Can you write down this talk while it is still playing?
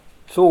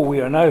So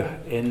we are now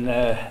in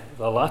the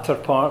latter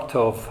part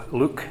of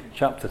Luke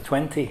chapter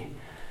 20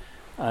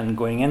 and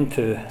going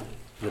into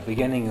the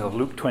beginning of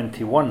Luke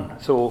 21.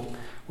 So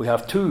we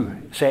have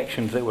two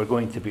sections that we're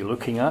going to be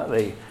looking at.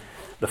 The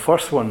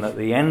first one at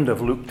the end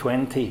of Luke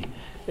 20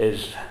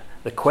 is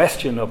the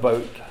question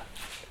about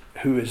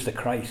who is the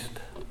Christ.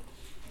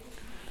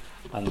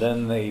 And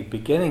then the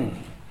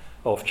beginning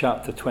of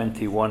chapter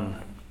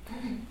 21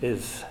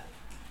 is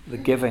the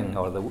giving,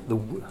 or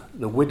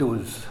the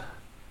widow's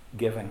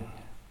giving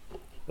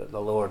that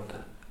the Lord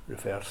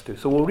refers to.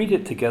 So we'll read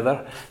it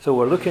together. So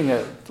we're looking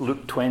at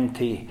Luke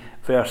 20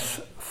 verse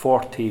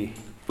 40.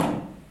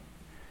 So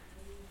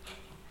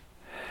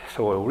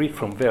we'll read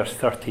from verse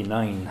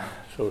 39.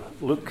 So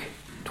Luke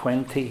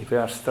 20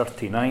 verse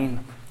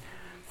 39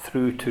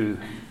 through to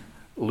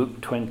Luke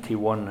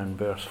 21 and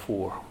verse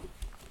 4.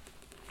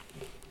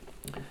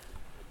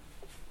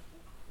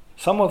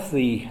 Some of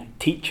the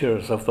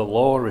teachers of the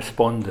law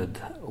responded,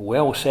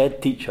 "Well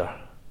said, teacher."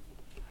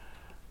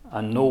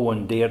 And no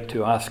one dared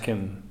to ask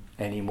him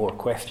any more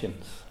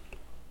questions.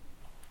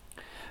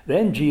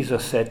 Then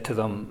Jesus said to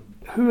them,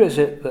 "Who is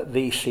it that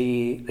they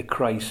say the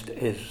Christ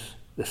is,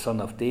 the son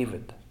of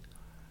David?"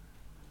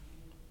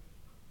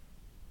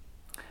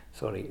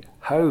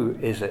 How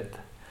is it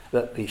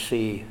that they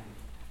say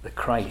the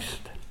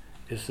Christ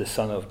is the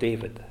son of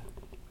David?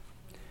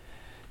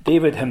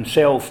 David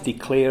himself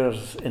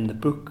declares in the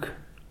book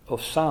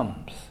of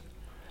Psalms,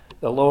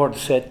 "The Lord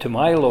said to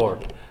my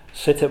Lord,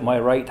 sit at my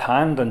right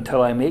hand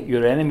until I make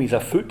your enemies a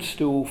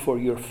footstool for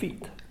your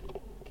feet."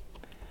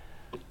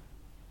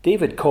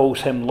 David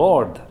calls him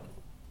Lord.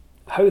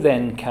 How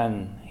then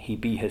can he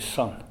be his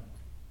son?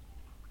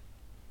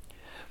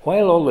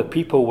 While all the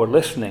people were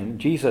listening,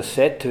 Jesus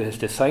said to his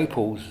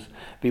disciples,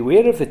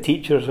 "Beware of the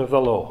teachers of the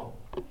law.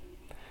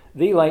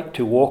 They like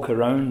to walk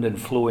around in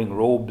flowing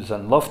robes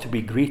and love to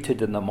be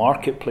greeted in the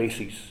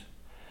marketplaces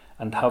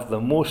and have the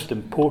most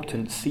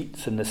important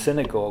seats in the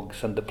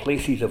synagogues and the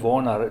places of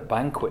honour at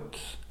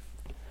banquets.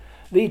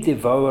 They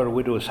devour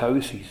widows'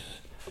 houses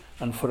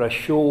and for a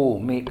show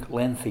make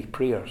lengthy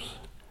prayers.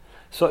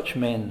 Such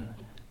men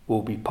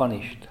will be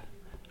punished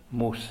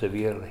most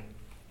severely."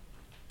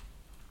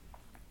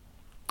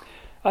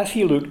 As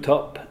he looked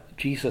up,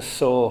 Jesus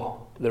saw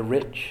the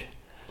rich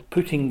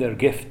putting their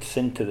gifts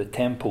into the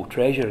temple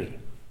treasury.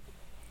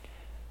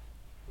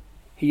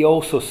 He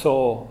also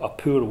saw a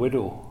poor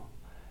widow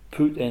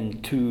put in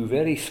 2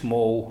 very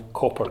small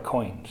copper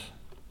coins.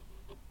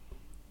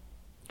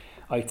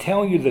 "I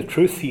tell you the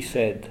truth," he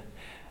said,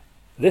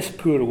 "this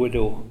poor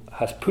widow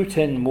has put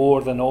in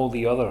more than all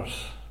the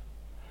others.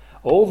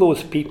 All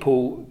those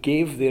people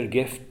gave their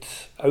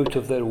gifts out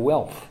of their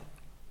wealth,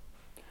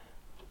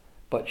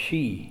 but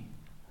she,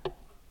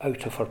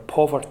 out of her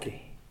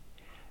poverty,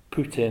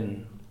 put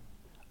in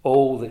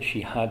all that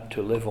she had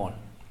to live on."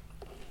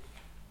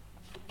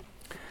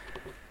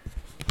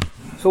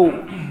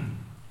 So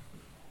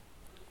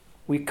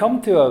we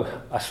come to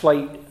a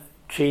slight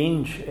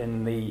change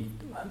in the,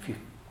 if you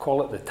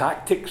call it, the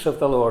tactics of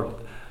the Lord,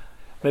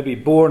 maybe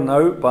borne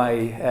out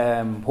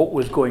by what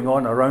was going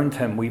on around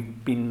him.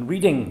 We've been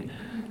reading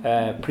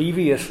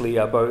previously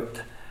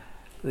about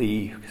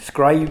the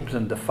scribes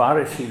and the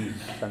Pharisees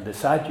and the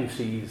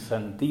Sadducees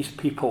and these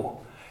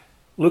people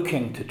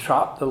looking to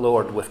trap the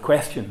Lord with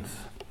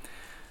questions.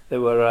 They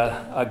were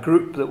a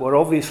group that were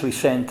obviously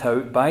sent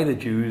out by the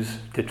Jews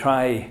to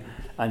try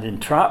and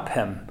entrap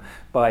him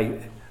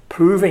by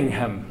proving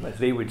him, as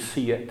they would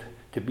see it,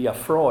 to be a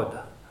fraud,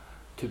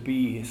 to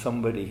be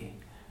somebody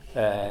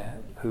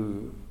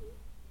who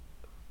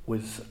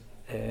was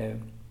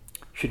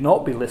should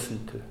not be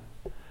listened to,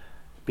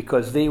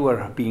 because they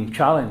were being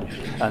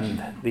challenged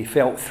and they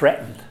felt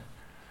threatened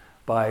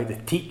by the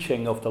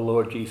teaching of the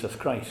Lord Jesus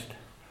Christ.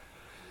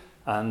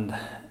 And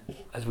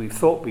as we've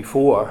thought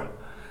before,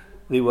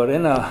 they were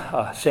in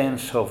a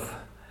sense of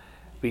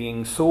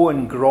being so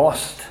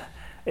engrossed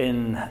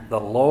in the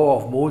law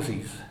of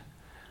Moses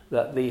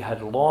that they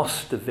had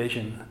lost the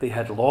vision, they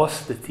had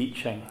lost the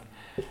teaching,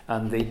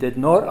 and they did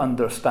not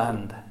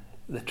understand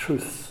the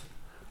truths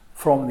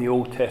from the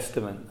Old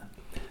Testament,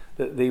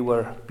 that they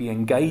were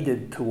being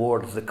guided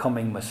towards the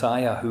coming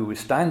Messiah who was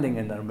standing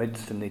in their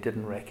midst, and they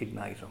didn't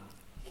recognize him.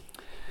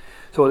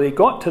 So they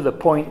got to the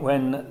point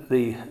when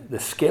the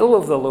skill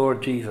of the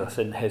Lord Jesus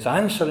in his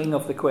answering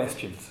of the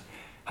questions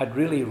had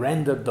really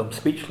rendered them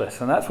speechless,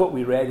 and that's what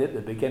we read at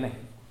the beginning.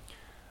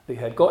 They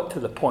had got to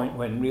the point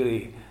when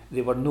really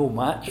they were no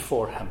match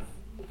for him,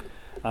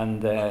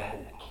 and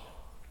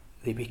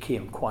they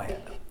became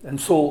quiet. And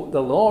so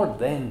the Lord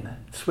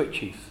then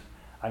switches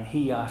and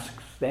he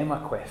asks them a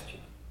question.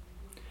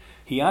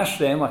 He asks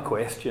them a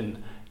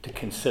question to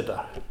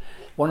consider,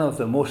 one of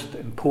the most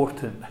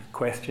important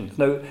questions.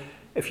 Now,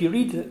 if you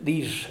read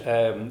these,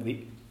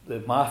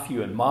 the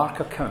Matthew and Mark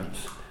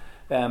accounts,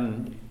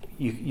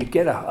 you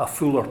get a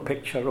fuller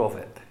picture of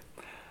it.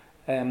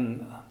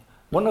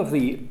 One of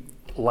the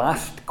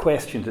last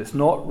questions, it's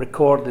not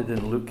recorded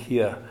in Luke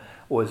here,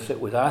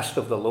 it was asked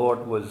of the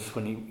Lord was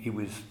when he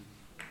was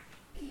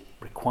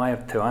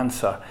required to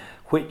answer,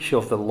 which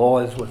of the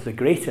laws was the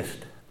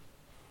greatest.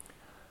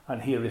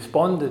 And he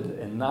responded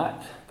in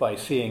that by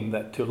saying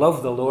that to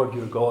love the Lord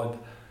your God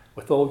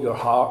with all your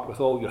heart, with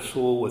all your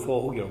soul, with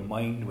all your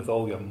mind, with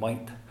all your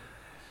might.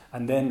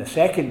 And then the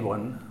second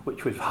one,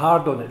 which was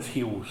hard on its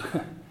heels,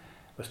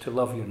 was to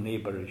love your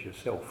neighbour as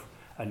yourself.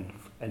 And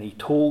he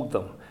told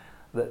them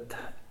that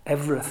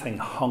everything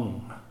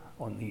hung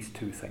on these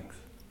two things.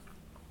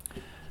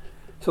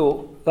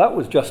 So that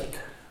was just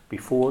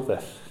before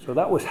this. So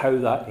that was how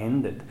that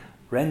ended.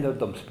 Rendered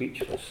them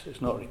speechless.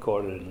 It's not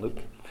recorded in Luke.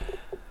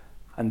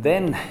 And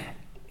then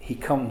he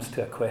comes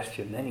to a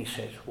question. Then he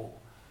says, well,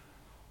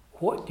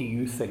 what do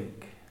you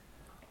think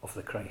of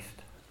the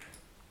Christ?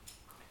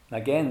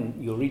 And again,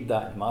 you'll read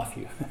that in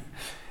Matthew.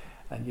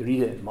 And you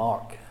read it in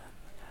Mark.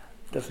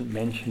 It doesn't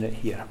mention it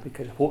here.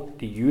 Because what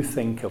do you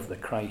think of the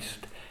Christ?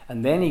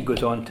 And then he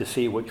goes on to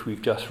say, which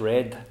we've just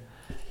read,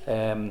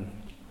 how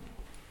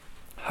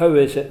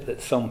is it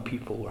that some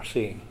people are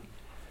saying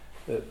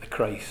that the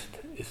Christ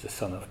is the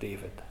son of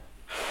David?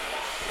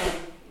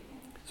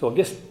 So I'm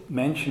just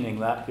mentioning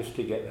that just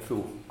to get the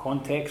full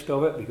context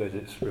of it, because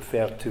it's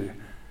referred to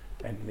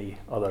in the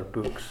other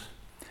books.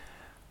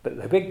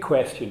 But the big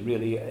question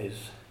really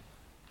is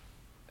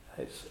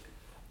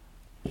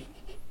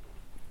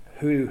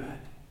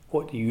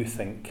what do you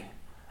think?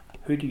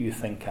 Who do you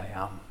think I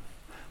am?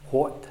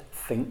 What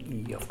think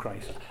ye of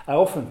Christ? I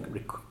often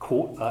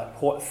quote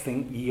that, what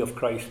think ye of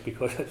Christ,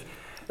 because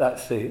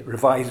that's the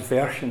Revised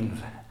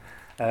Version's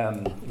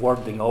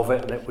wording of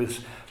it, and it was,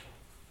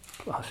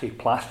 I say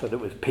plastered, it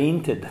was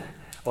painted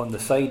on the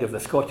side of the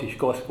Scottish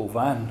Gospel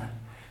van,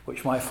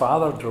 which my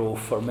father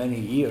drove for many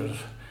years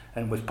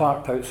and was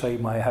parked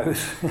outside my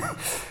house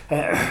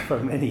for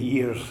many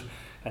years.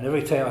 And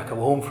every time I come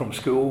home from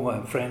school,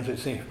 my friends would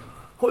say,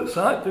 what's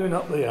that doing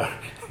up there?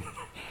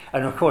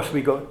 And of course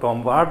we got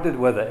bombarded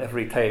with it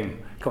every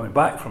time coming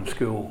back from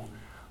school.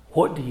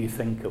 What do you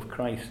think of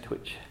Christ?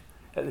 Which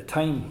at the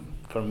time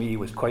for me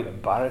was quite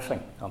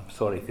embarrassing, I'm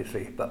sorry to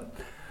say, but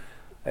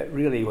it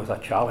really was a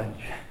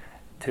challenge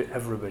to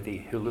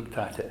everybody who looked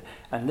at it.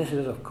 And this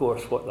is of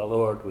course what the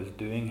Lord was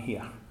doing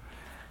here.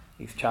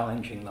 He's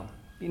challenging them.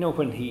 You know,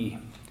 when he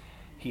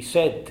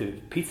said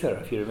to Peter,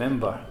 if you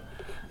remember,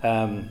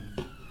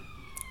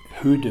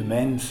 who do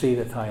men say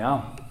that I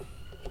am?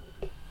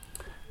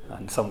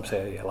 And some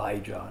say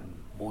Elijah and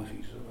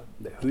Moses.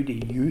 Who do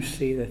you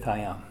say that I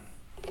am?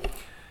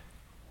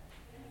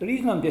 The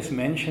reason I'm just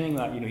mentioning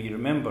that, you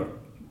remember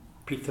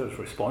Peter's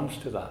response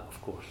to that, of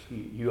course.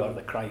 You are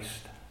the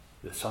Christ,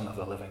 the Son of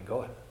the living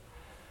God.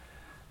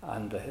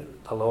 And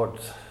the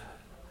Lord's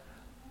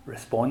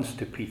response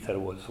to Peter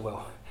was,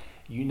 well,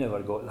 you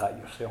never got that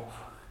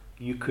yourself.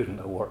 You couldn't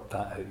have worked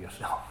that out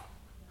yourself.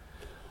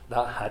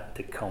 That had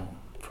to come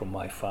from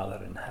my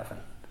Father in heaven,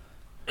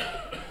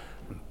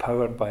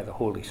 empowered by the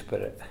Holy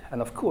Spirit.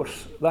 And of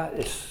course, that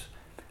is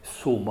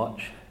so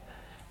much.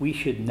 We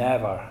should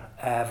never,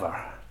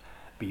 ever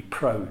be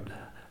proud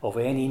of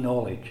any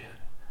knowledge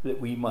that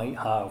we might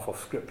have of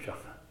Scripture.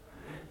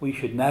 We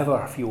should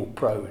never feel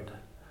proud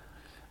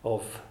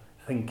of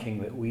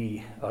thinking that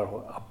we are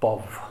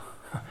above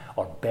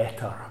or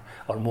better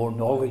or more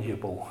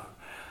knowledgeable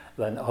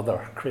than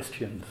other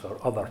Christians or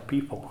other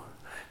people,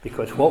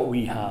 because what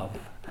we have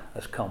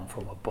has come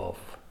from above.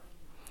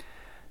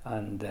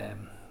 And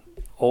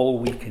all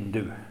we can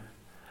do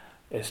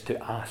is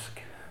to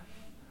ask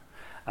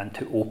and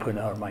to open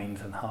our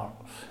minds and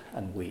hearts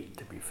and wait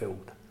to be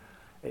filled.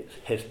 It's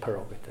his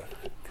prerogative.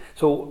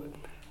 So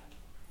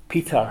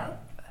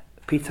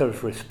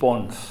Peter's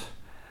response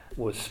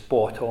was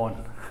spot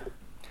on.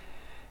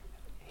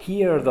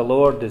 Here the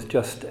Lord is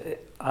just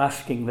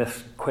asking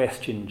this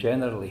question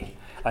generally,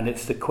 and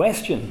it's the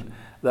question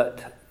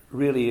that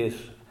really is,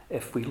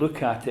 if we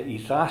look at it,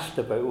 he's asked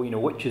about,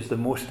 which is the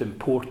most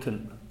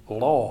important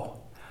law.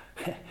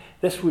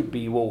 This would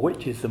be,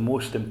 which is the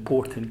most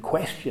important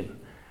question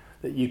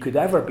that you could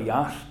ever be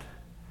asked,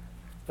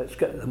 that's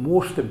got the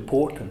most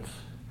importance,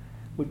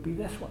 would be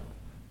this one.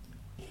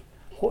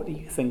 What do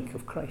you think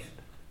of Christ?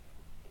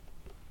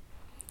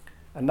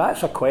 And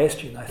that's a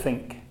question, I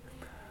think,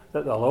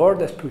 that the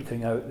Lord is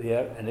putting out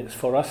there, and it's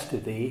for us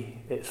today,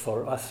 it's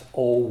for us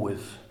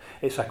always.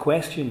 It's a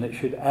question that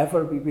should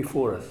ever be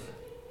before us.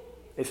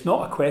 It's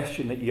not a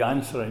question that you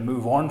answer and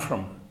move on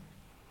from.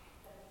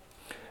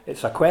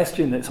 It's a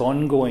question that's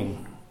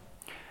ongoing.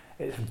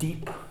 It's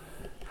deep.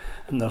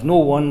 And there's no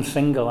one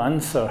single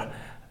answer.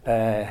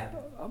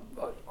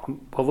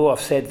 Although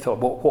I've said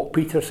what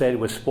Peter said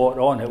was spot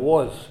on, it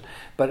was.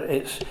 But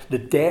it's the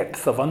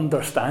depth of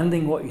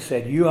understanding what he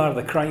said. You are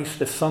the Christ,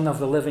 the Son of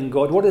the living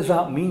God. What does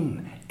that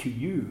mean to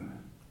you?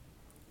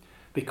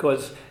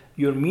 Because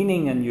your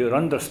meaning and your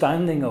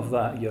understanding of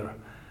that, your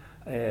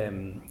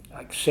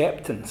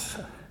acceptance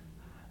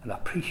and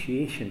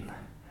appreciation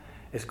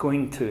is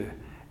going to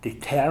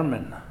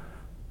determine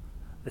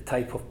the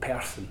type of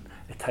person,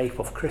 the type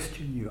of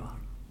Christian you are,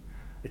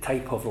 the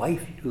type of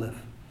life you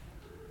live,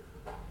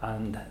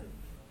 and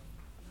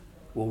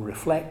will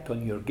reflect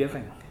on your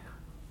giving.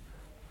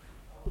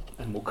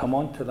 And we'll come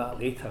on to that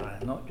later.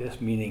 I'm not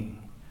just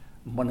meaning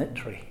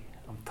monetary.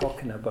 I'm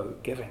talking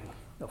about giving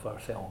of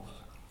ourselves.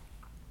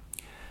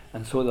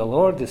 And so the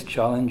Lord is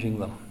challenging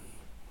them.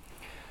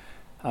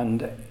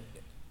 And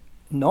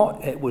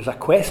it was a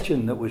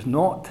question that was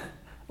not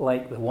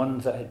like the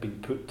ones that had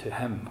been put to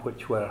him,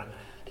 which were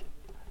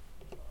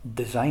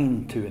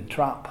designed to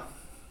entrap,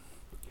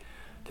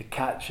 to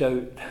catch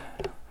out,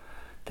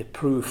 to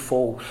prove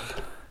false.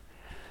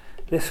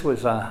 This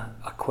was a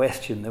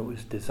question that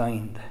was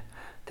designed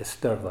to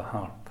stir the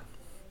heart,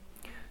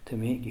 to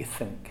make you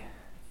think.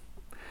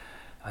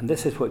 And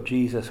this is what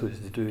Jesus was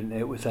doing.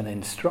 It was an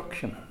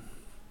instruction.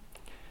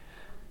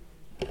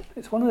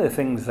 It's one of the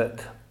things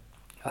that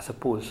I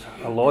suppose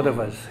a lot of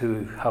us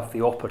who have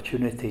the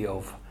opportunity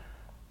of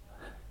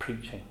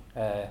preaching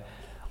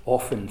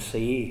often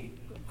say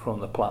from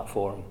the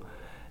platform,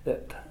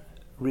 that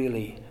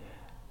really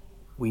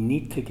we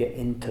need to get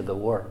into the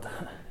Word.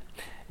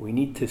 We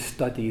need to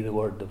study the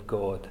Word of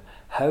God.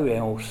 How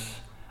else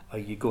are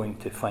you going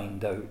to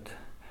find out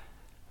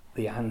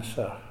the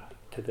answer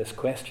to this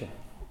question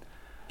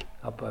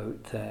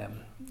about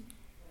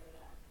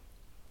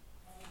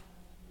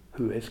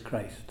who is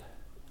Christ?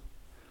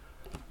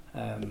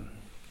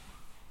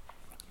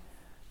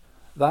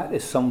 That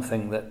is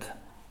something that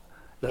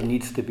there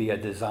needs to be a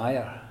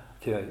desire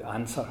to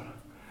answer,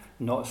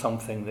 not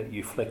something that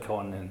you flick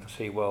on and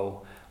say,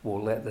 well,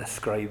 we'll let the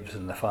scribes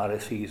and the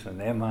Pharisees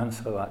and them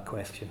answer that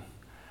question.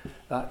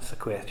 That's a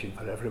question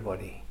for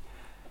everybody.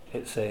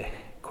 It's a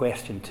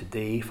question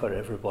today for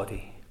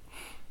everybody.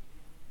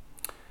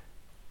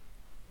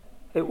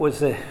 It was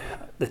the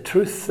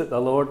truth that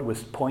the Lord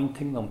was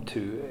pointing them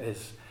to,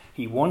 is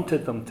he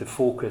wanted them to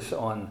focus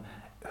on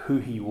who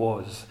he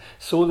was,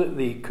 so that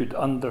they could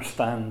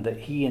understand that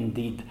he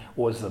indeed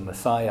was the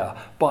Messiah.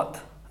 But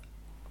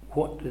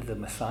what did the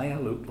Messiah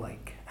look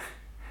like?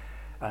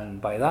 And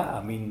by that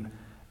I mean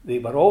they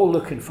were all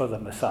looking for the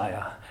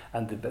Messiah,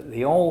 but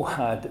they all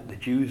had, the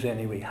Jews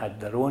anyway, had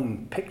their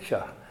own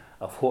picture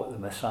of what the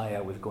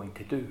Messiah was going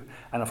to do.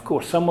 And of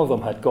course some of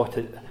them had got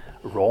it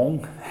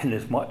wrong, in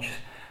as much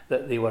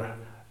that they were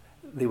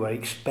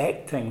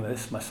expecting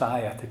this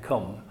Messiah to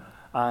come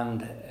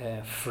and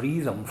free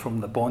them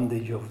from the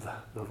bondage of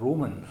the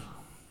Romans,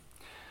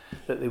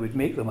 that they would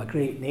make them a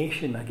great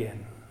nation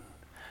again,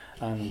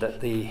 and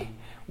that they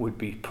would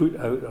be put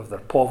out of their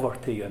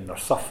poverty and their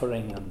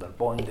suffering and their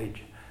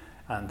bondage,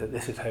 and that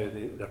this is how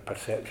their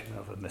perception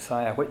of the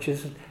Messiah, which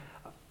is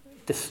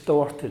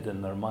distorted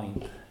in their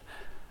mind.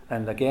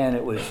 And again,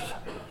 it was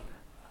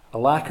a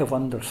lack of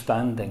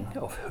understanding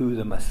of who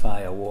the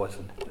Messiah was,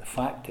 and the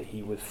fact that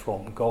he was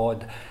from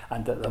God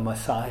and that the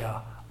Messiah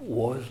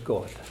was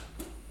God.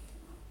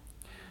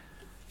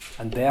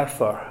 And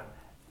therefore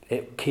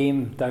it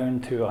came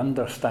down to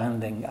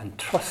understanding and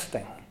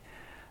trusting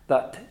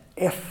that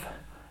if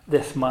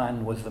this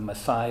man was the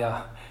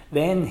Messiah,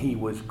 then he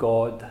was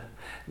God.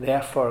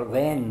 Therefore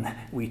then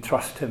we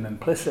trust him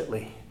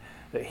implicitly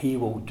that he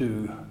will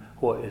do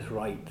what is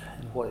right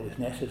and what is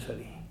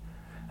necessary,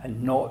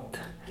 and not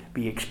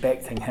be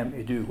expecting him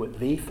to do what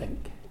they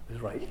think is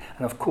right.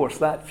 And of course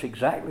that's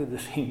exactly the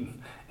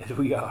same as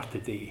we are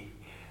today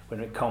when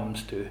it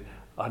comes to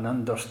an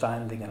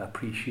understanding and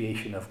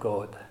appreciation of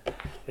God,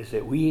 is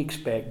that we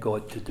expect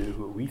God to do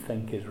what we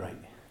think is right.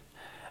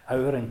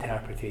 Our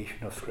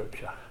interpretation of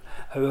Scripture,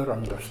 our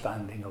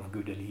understanding of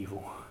good and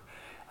evil,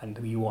 and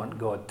we want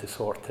God to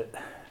sort it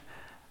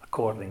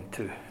according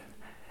to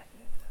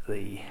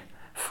the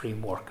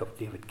framework of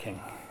David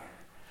King.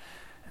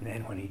 And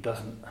then when he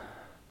doesn't,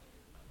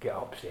 get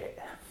upset,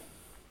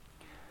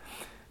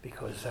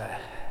 because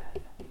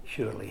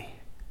surely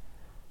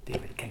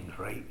David King's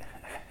right.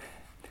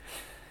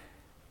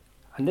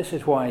 And this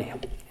is why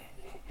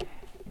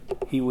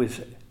he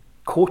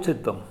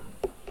quoted them.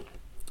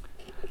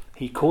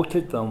 He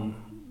quoted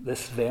them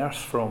this verse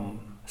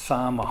from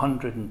Psalm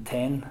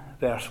 110,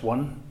 verse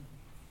 1.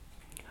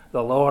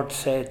 The Lord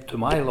said to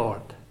my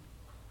Lord,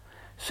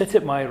 sit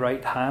at my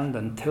right hand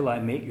until I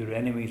make your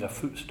enemies a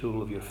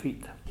footstool of your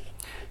feet.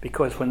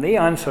 Because when they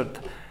answered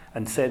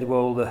and said,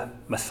 well, the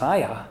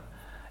Messiah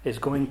is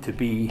going to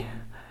be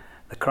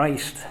the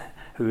Christ,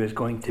 who is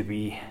going to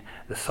be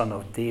the son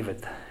of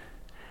David.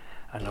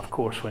 And of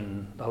course,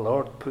 when the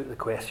Lord put the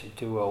question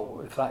to,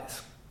 well, if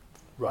that's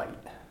right,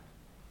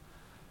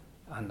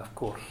 and of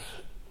course,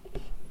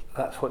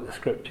 that's what the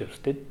scriptures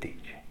did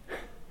teach.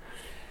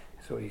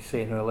 So he's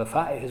saying, well, if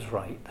that is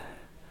right,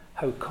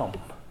 how come?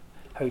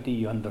 How do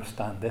you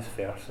understand this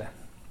verse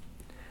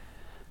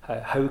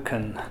then? How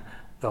can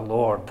the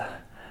Lord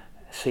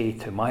say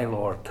to my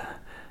Lord,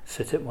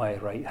 sit at my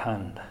right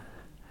hand,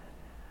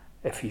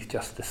 if he's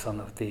just the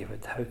son of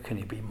David? How can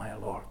he be my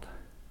Lord,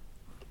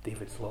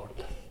 David's Lord?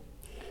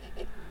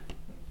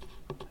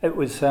 It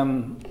was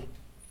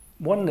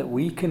one that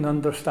we can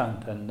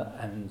understand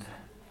and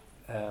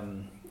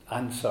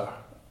answer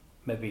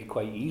maybe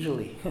quite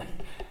easily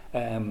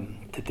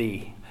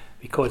today,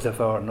 because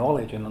of our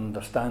knowledge and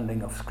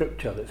understanding of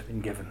Scripture that's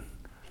been given.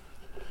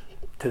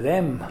 To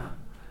them,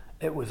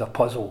 it was a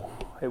puzzle.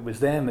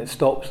 It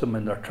stops them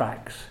in their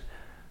tracks,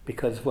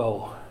 because,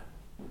 well,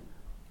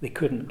 they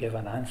couldn't give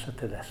an answer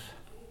to this.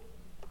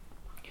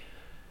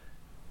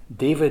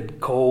 David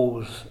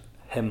calls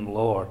him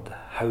Lord.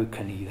 How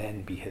can he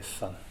then be his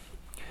son?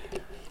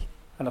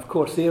 And of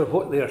course,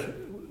 what they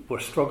were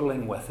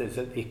struggling with is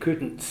that they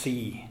couldn't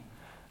see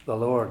the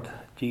Lord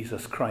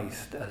Jesus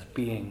Christ as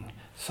being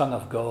Son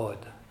of God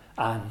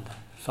and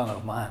Son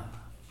of Man.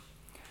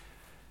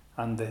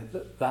 And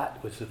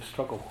that was the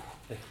struggle.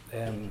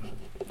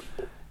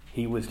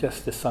 He was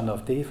just the son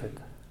of David.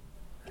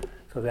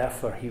 So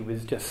therefore he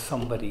was just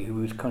somebody who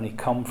was going to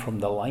come from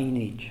the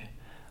lineage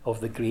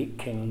of the great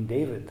King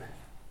David.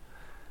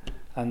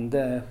 And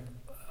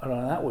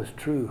that was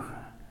true.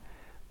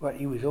 But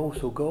he was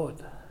also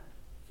God.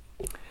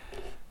 I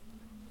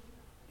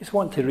just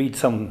want to read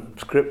some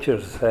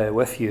scriptures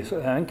with you.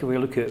 So I think if we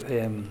look at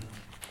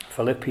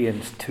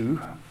Philippians 2.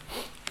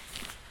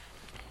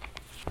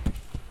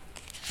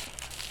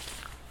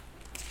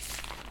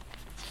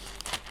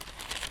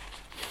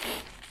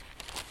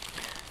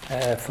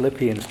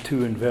 Philippians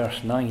 2 and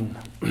verse 9.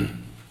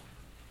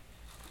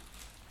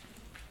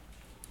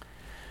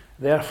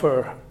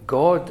 Therefore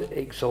God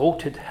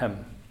exalted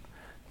him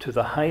to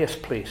the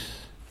highest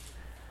place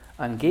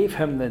and gave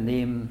him the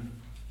name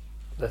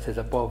that is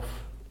above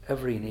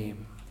every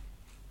name,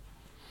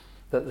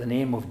 that the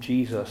name of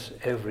Jesus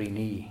every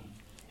knee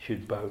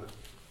should bow.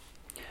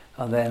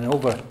 And then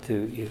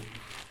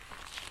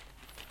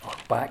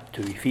back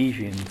to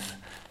Ephesians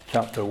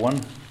chapter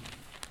 1.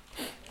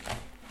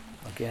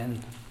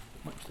 Again,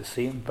 much the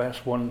same,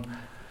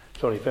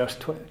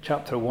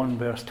 chapter 1,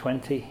 verse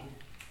 20.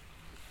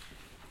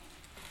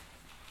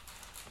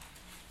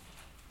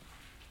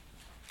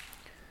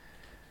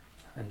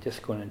 And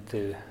just going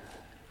into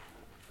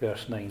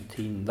verse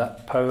 19.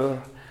 That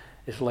power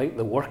is like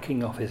the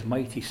working of his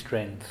mighty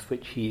strength,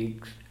 which he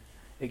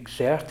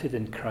exerted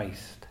in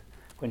Christ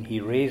when he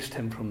raised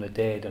him from the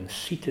dead and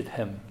seated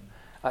him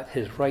at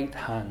his right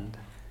hand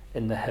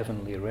in the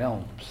heavenly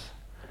realms,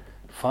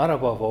 far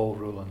above all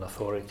rule and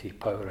authority,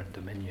 power and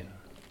dominion.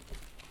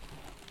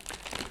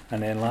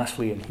 And then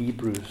lastly in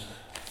Hebrews,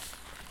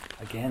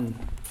 again,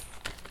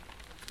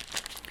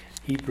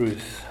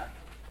 there's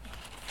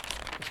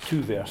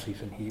 2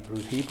 verses in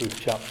Hebrews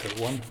chapter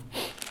 1,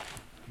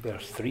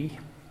 verse 3.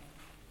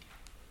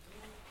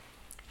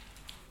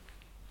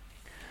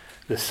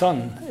 The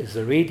Son is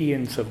the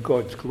radiance of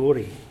God's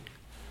glory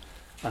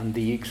and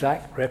the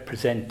exact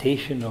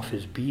representation of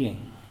his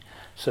being,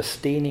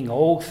 sustaining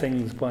all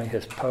things by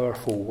his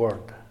powerful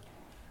word.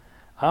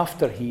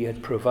 After he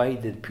had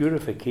provided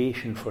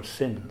purification for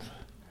sins,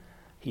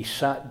 he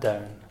sat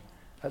down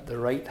at the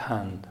right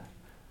hand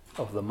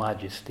of the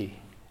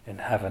Majesty in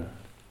heaven.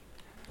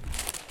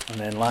 And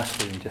then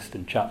lastly, just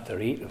in chapter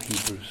 8 of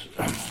Hebrews,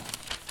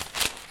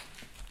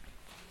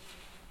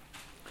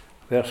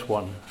 verse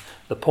 1,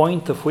 the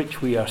point of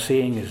which we are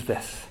saying is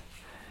this: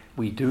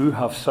 we do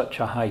have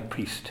such a high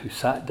priest who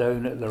sat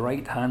down at the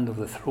right hand of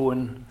the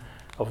throne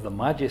of the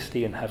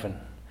Majesty in heaven,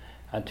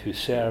 and who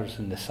serves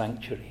in the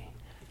sanctuary,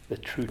 the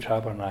true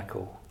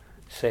tabernacle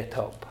set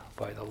up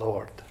by the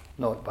Lord,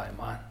 not by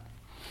man.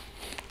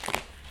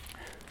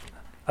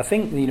 I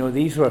think,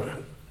 these were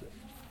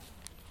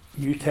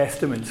New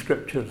Testament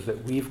scriptures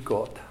that we've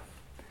got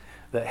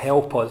that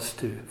help us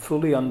to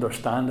fully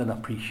understand and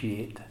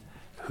appreciate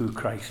who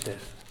Christ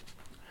is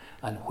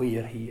and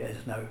where he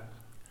is now,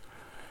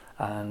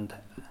 and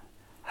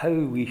how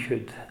we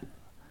should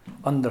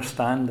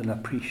understand and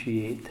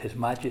appreciate his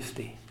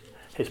majesty,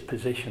 his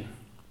position.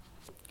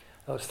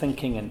 I was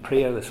thinking in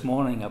prayer this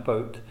morning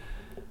about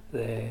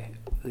the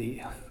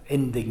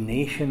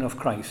indignation of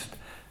Christ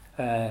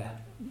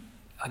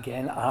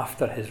again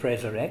after his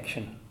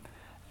resurrection.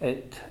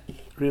 It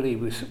really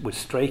was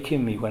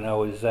striking me when I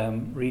was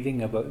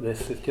reading about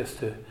this, is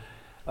just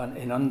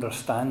in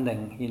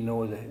understanding,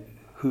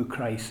 who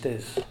Christ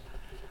is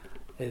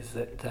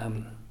that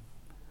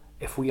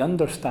if we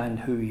understand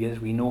who he is,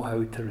 we know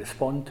how to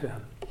respond to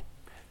him.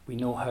 We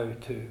know how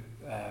to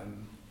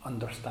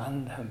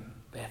understand him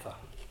better,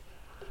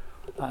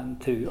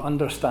 and to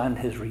understand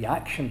his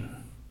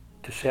reaction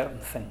to certain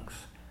things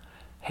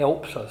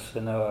helps us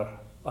in our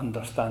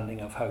understanding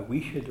of how we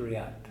should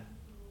react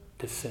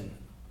to sin,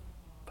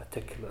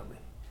 particularly,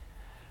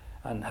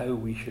 and how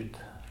we should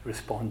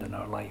respond in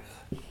our lives.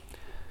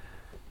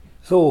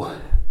 So,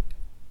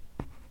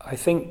 I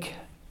think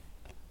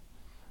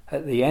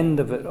at the end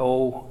of it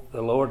all,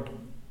 the Lord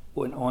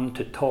went on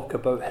to talk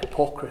about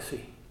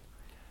hypocrisy.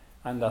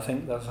 And I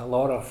think there's a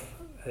lot of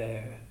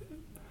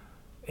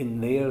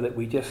in there that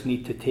we just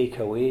need to take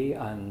away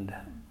and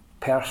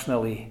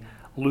personally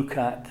look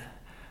at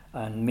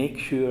and make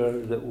sure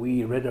that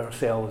we rid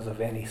ourselves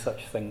of any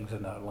such things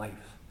in our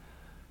lives.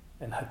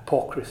 And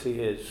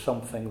hypocrisy is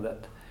something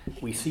that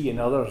we see in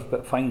others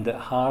but find it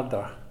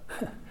harder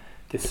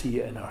to see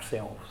it in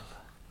ourselves.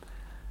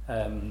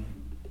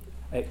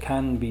 It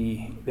can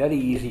be very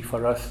easy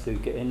for us to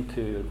get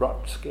into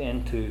ruts, get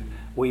into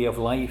way of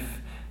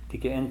life, to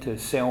get into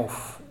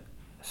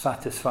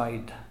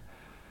self-satisfied,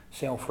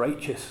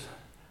 self-righteous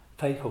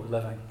type of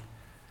living.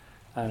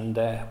 And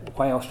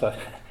whilst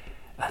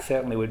I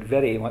certainly would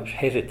very much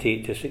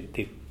hesitate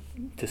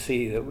to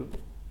say that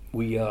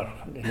we are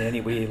in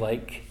any way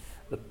like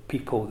the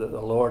people that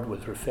the Lord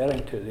was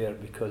referring to there,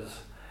 because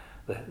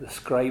the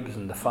scribes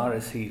and the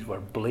Pharisees were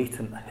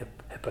blatant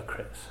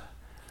hypocrites.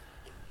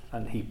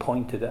 And he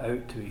pointed it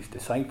out to his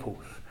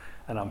disciples,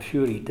 and I'm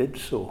sure he did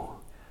so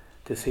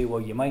to say,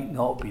 well, you might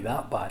not be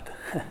that bad,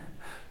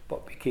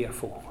 but be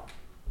careful.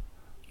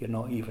 You're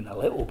not even a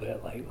little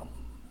bit like them.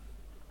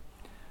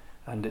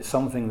 And it's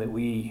something that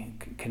we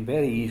can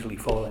very easily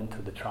fall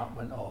into the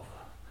trapment of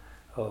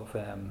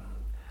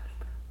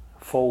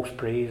false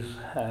praise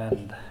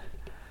and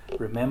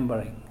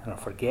remembering or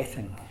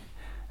forgetting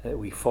that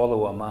we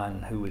follow a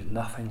man who was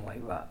nothing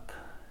like that.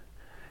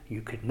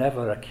 You could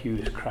never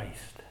accuse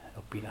Christ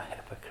of being a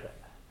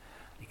hypocrite.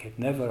 You could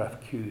never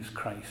accuse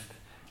Christ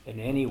in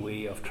any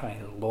way of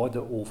trying to lord it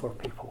over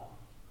people.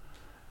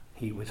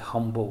 He was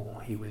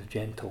humble, he was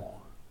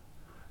gentle,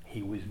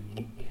 he was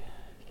meek.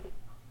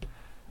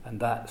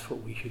 And that's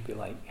what we should be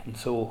like. And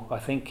so I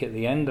think at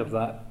the end of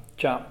that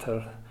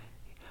chapter,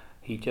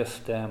 he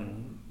just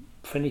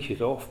finishes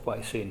off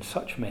by saying,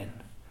 such men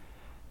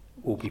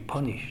will be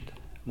punished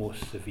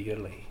most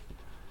severely.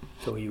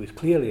 So he was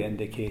clearly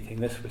indicating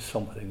this was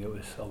something that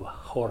was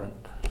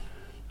abhorrent.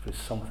 It was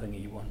something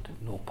he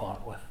wanted no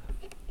part with.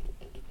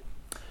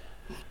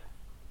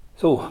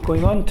 So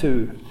going on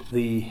to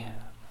the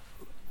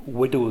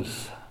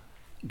widow's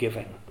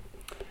giving.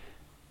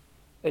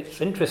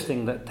 It's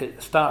interesting that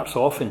it starts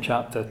off in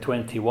chapter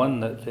 21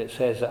 that it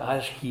says that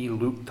as he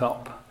looked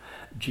up,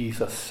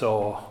 Jesus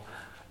saw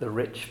the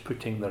rich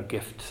putting their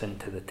gifts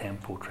into the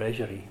temple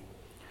treasury.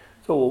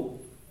 So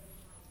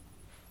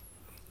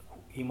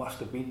he must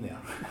have been there.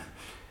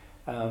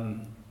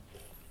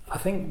 I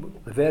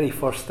think the very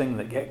first thing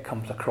that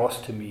comes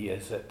across to me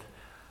is that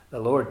the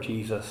Lord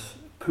Jesus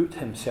put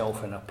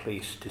himself in a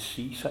place to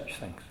see such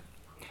things.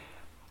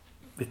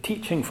 The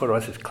teaching for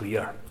us is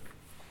clear.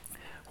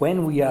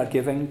 When we are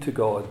giving to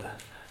God,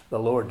 the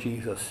Lord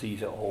Jesus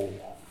sees it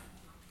all.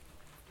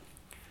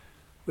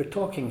 We're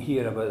talking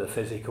here about the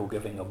physical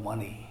giving of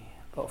money,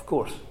 but of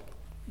course,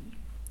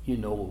 you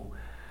know,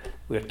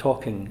 we're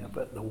talking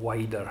about the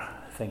wider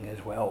thing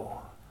as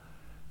well,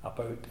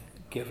 about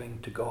giving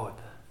to God.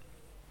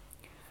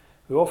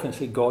 We often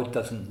say God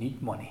doesn't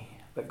need money,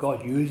 but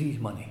God uses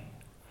money.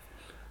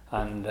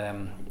 And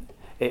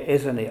it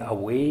isn't a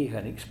way,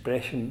 an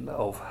expression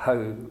of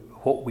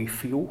what we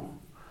feel,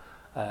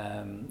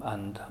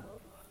 and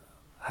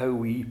how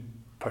we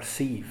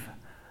perceive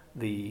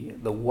the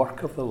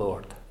work of the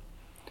Lord.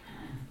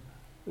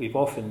 We've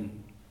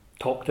often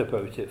talked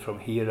about it from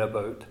here,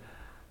 about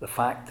the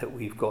fact that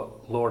we've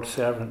got Lord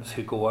servants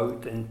who go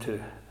out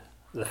into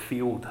the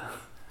field,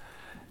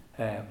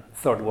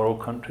 third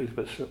world countries,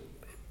 but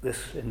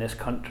in this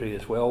country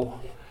as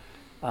well,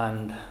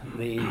 and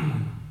they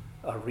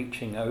are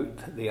reaching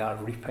out, they are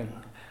reaping.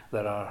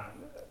 There are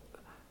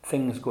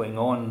things going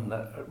on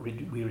that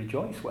we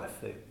rejoice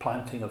with, the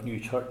planting of new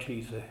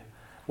churches, the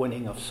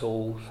winning of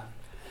souls.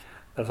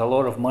 There's a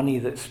lot of money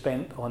that's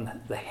spent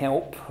on the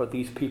help for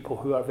these people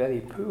who are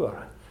very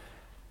poor.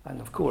 And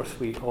of course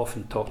we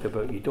often talk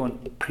about, you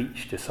don't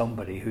preach to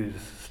somebody who's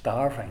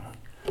starving,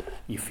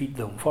 you feed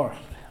them first.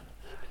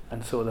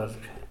 And so there's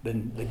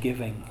the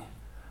giving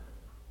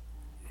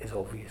is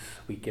obvious.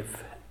 We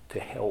give to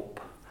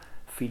help,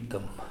 feed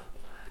them,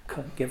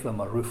 give them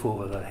a roof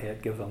over their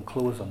head, give them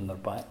clothes on their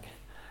back,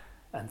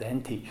 and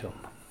then teach them.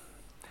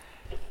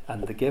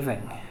 And the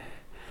giving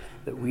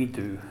that we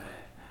do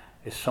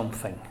is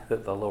something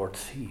that the Lord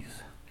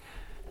sees.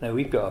 Now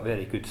we've got a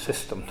very good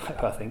system,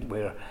 I think,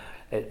 where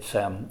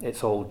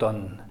it's all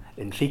done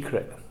in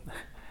secret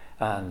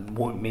and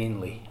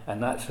mainly,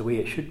 and that's the way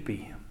it should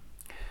be.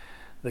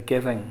 The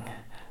giving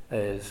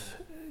is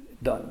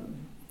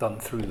done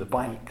through the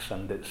banks,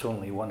 and it's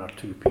only one or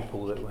two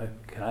people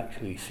that can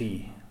actually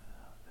see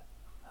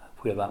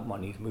where that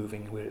money's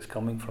moving, where it's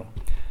coming from.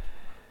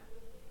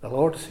 The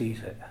Lord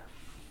sees it,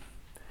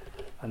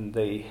 and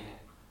the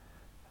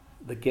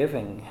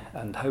giving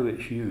and how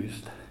it's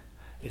used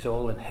is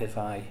all in his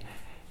eye.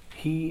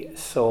 He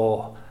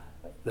saw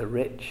the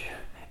rich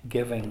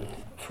giving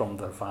from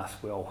their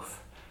vast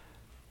wealth.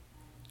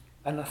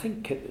 And I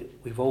think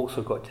we've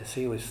also got to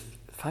say is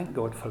thank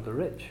God for the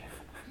rich.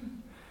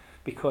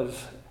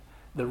 Because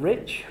the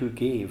rich who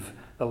gave,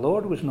 the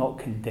Lord was not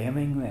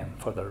condemning them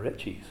for their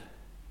riches.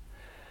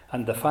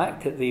 And the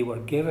fact that they were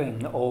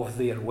giving of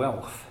their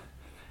wealth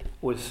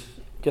was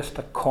just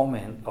a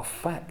comment of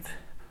fact.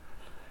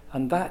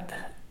 And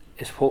that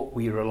is what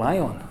we rely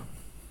on.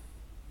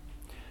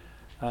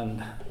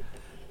 And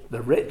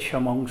the rich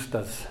amongst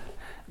us,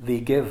 they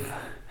give,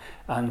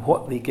 and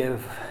what they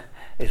give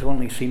is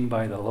only seen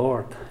by the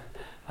Lord,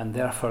 and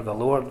therefore the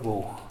Lord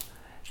will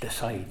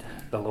decide,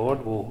 the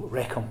Lord will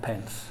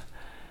recompense,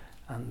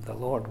 and the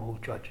Lord will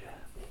judge.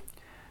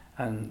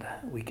 And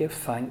we give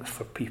thanks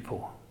for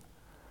people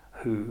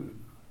who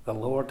the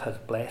Lord has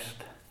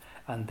blessed,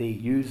 and they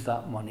use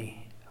that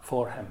money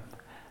for him,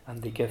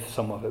 and they give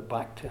some of it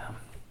back to him.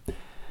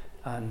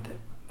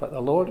 But the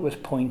Lord was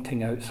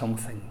pointing out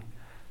something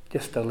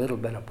just a little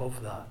bit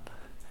above that,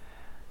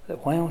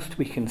 that whilst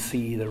we can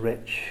see the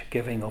rich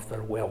giving of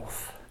their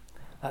wealth,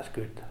 that's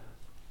good.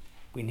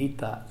 We need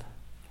that.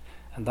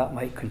 And that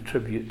might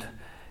contribute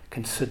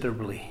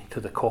considerably to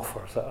the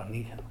coffers that are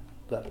needed,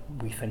 that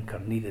we think are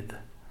needed.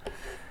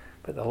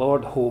 But the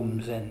Lord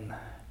homes in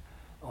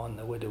on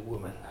the widow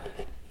woman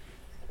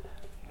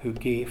who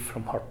gave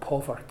from her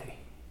poverty.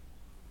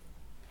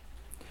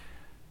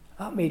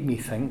 That made me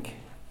think,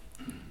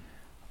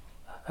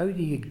 how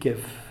do you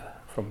give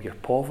from your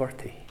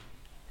poverty?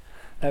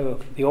 Now,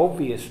 the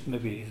obvious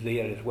maybe is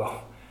there as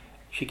well.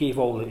 She gave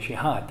all that she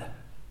had.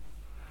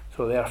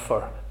 So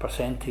therefore,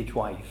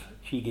 percentage-wise,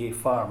 she gave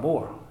far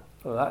more.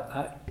 So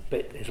that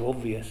bit is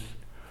obvious.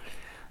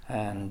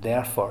 And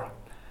therefore,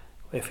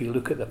 if you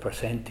look at the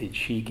percentage,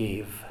 she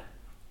gave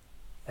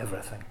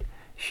everything.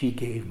 She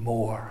gave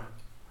more.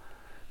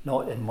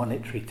 Not in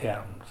monetary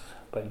terms,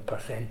 but in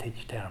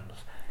percentage terms.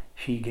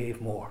 She gave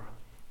more.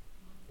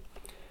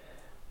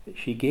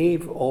 She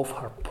gave of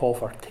her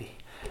poverty.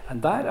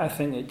 And that, I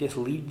think, it just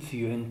leads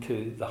you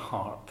into the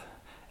heart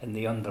and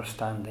the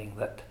understanding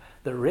that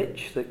the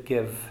rich that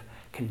give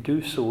can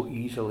do so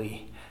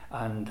easily,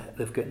 and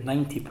they've got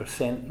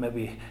 90%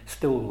 maybe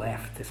still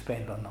left to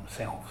spend on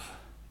themselves.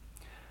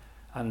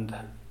 And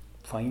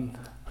fine,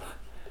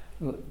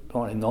 I don't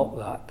want to knock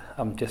that.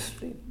 I'm just,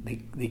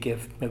 they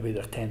give maybe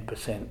their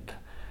 10%,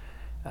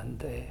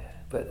 and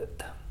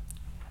but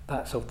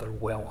that's of their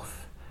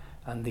wealth,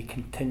 and they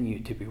continue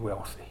to be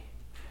wealthy.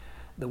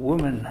 The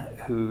woman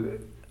who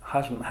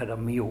hasn't had a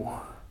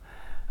meal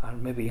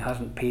and maybe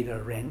hasn't paid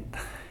her rent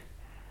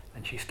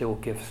and she still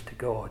gives to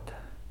God,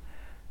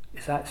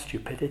 is that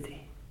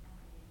stupidity?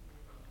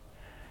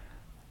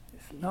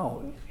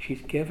 No,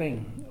 she's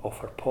giving of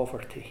her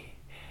poverty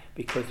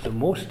because the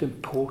most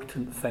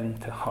important thing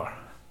to her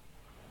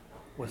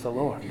was the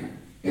Lord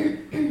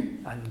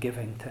and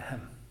giving to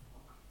Him.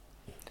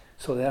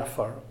 So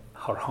therefore,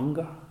 her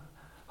hunger,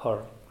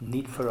 her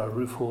need for a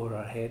roof over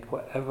her head,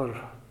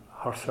 whatever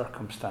her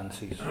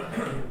circumstances,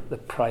 the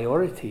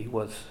priority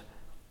was,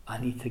 I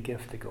need to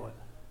give to God.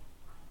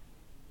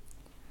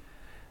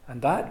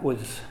 And that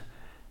was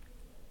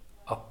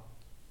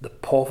the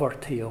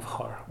poverty of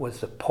her, was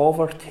the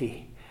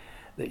poverty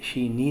that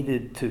she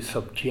needed to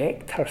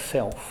subject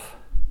herself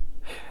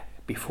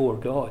before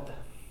God.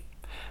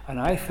 And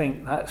I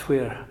think that's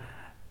where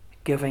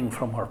giving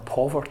from her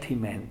poverty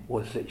meant,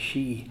 was that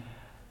she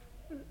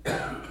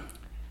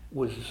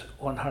was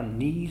on her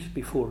knees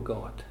before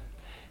God.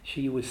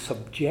 She was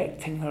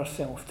subjecting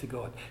herself to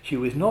God. She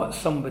was not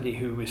somebody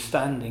who was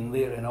standing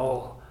there in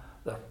all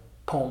their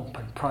pomp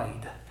and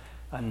pride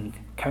and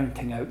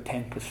counting out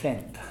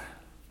 10%.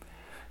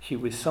 She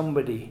was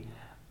somebody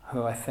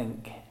who, I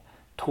think,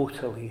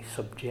 totally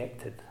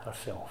subjected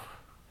herself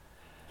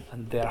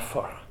and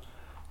therefore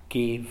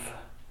gave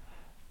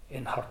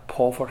in her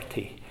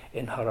poverty,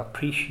 in her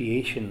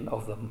appreciation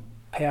of the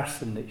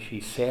person that she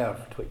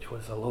served, which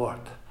was the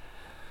Lord,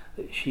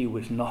 that she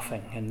was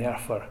nothing, and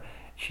therefore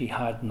she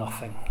had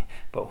nothing,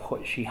 but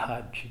what she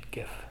had she'd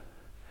give.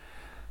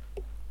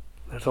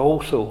 There's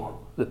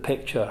also the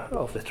picture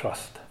of the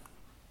trust.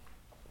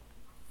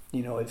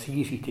 You know, it's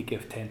easy to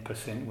give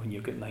 10% when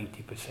you've got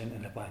 90%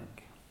 in the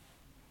bank.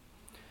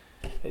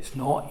 It's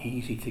not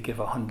easy to give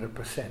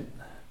 100%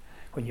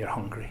 when you're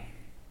hungry.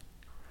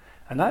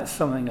 And that's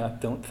something I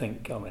don't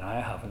think, I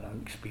haven't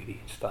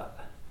experienced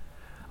that.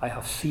 I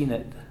have seen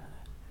it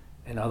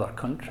in other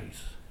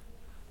countries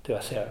to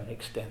a certain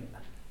extent.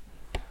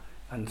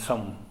 And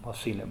some have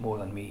seen it more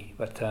than me.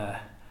 But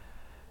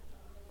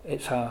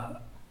it's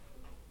a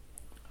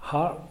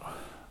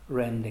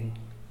heart-rending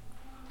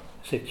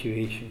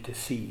situation to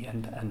see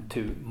and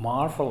to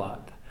marvel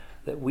at,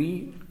 that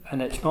we,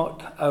 and it's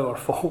not our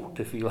fault,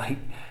 if you like,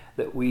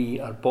 that we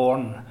are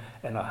born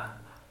in an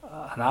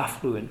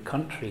affluent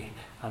country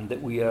and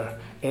that we are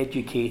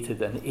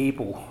educated and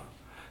able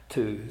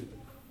to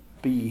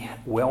be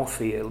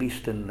wealthy, at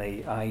least in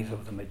the eyes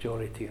of the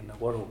majority in the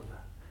world.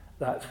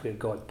 That's where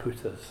God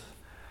put us,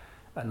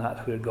 and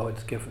that's where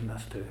God's given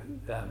us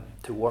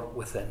to work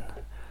within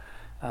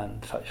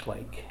and such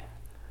like.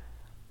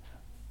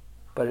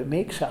 But it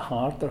makes it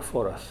harder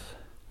for us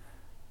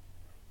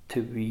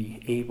to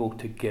be able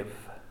to give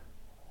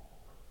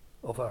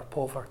of our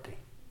poverty.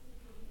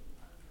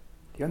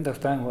 Do you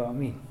understand what I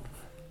mean?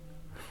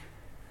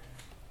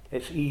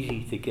 It's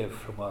easy to give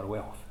from our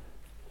wealth,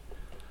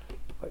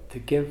 but to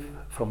give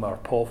from our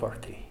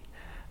poverty,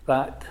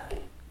 that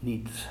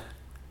needs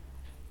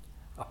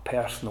a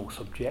personal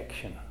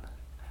subjection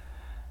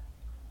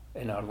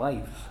in our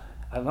lives.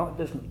 And that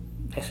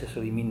doesn't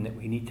necessarily mean that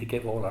we need to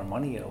give all our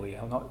money away.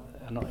 I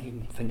don't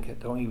even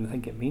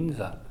think it means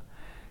that.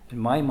 In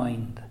my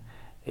mind,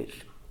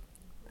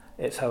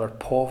 it's our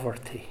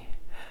poverty,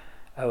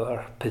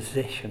 our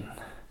position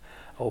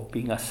of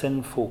being a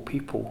sinful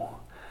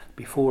people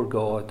before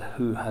God,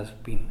 who has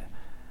been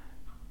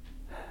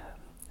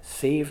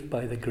saved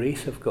by the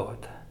grace of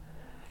God,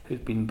 who's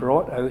been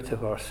brought out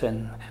of our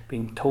sin,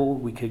 being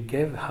told we could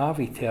have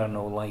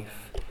eternal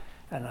life,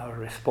 and our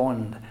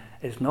response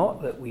is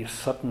not that we're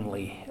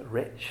suddenly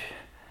rich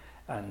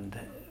and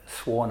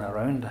swan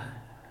around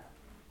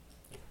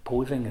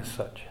posing as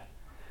such,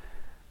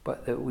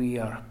 but that we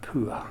are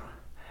poor,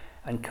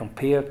 and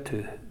compared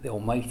to the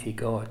Almighty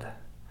God,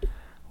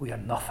 we are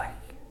nothing.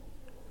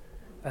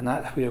 And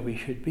that's where we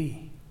should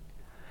be.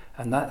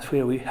 And that's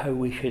how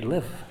we should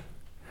live,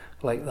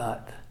 like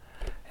that,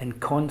 and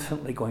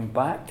constantly going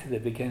back to the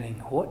beginning.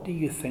 What do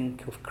you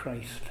think of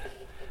Christ?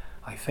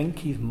 I think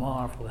he's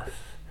marvellous.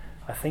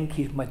 I think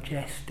he's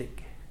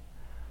majestic.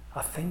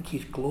 I think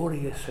he's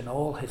glorious in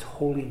all his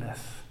holiness.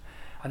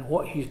 And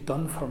what he's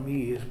done for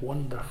me is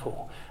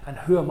wonderful. And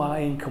who am I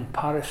in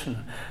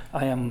comparison?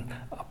 I am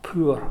a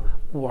poor,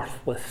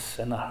 worthless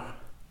sinner.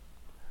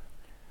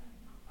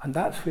 And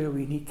that's where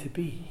we need to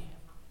be.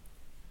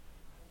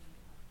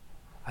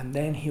 And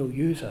then he'll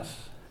use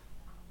us.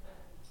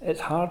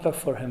 It's harder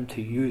for him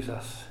to use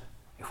us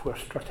if we're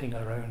strutting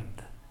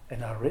around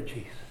in our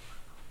riches.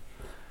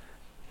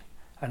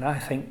 And I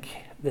think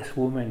this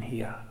woman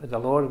here, the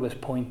Lord was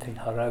pointing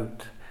her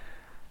out,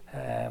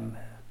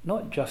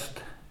 not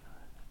just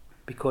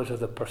because of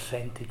the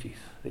percentages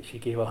that she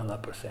gave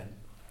 100%,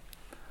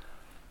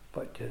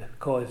 but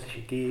because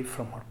she gave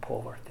from her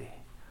poverty,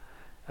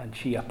 and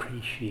she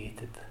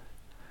appreciated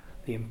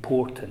the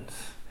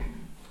importance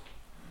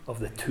of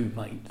the 2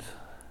 mites,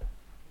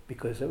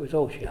 because it was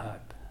all she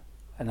had,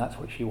 and that's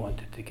what she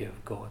wanted to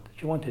give God.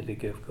 She wanted to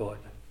give God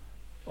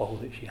all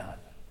that she had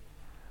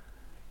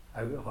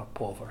out of her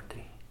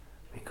poverty,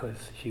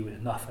 because she was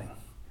nothing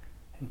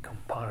in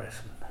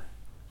comparison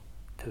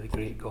to the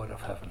great God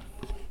of heaven.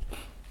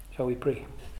 Shall we pray?